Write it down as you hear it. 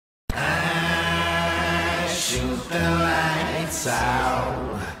The lights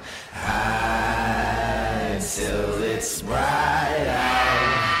out high till it's bright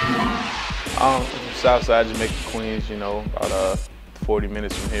out. Southside Jamaica, Queens, you know, about 40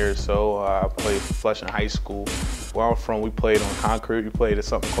 minutes from here or so. I played for Flushing High School. Where I'm from, we played on concrete. We played at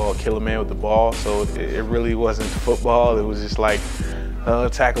something called Kill a Man with the Ball, so it really wasn't football. It was just like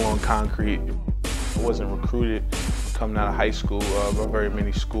tackle on concrete. I wasn't recruited coming out of high school by very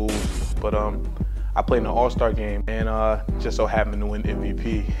many schools, but I played in an all-star game and just so happened to win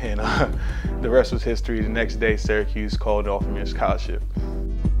MVP. And the rest was history. The next day, Syracuse called and offered me a scholarship.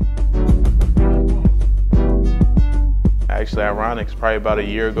 Actually, ironic, it's probably about a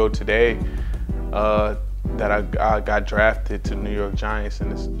year ago today that I got drafted to the New York Giants,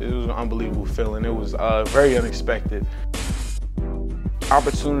 and it was an unbelievable feeling. It was very unexpected.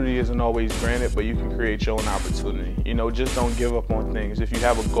 Opportunity isn't always granted, but you can create your own opportunity. You know, just don't give up on things. If you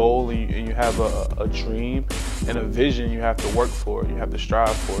have a goal and you have a dream and a vision, you have to work for it. You have to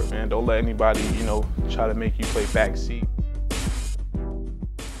strive for it, man. Don't let anybody, you know, try to make you play backseat.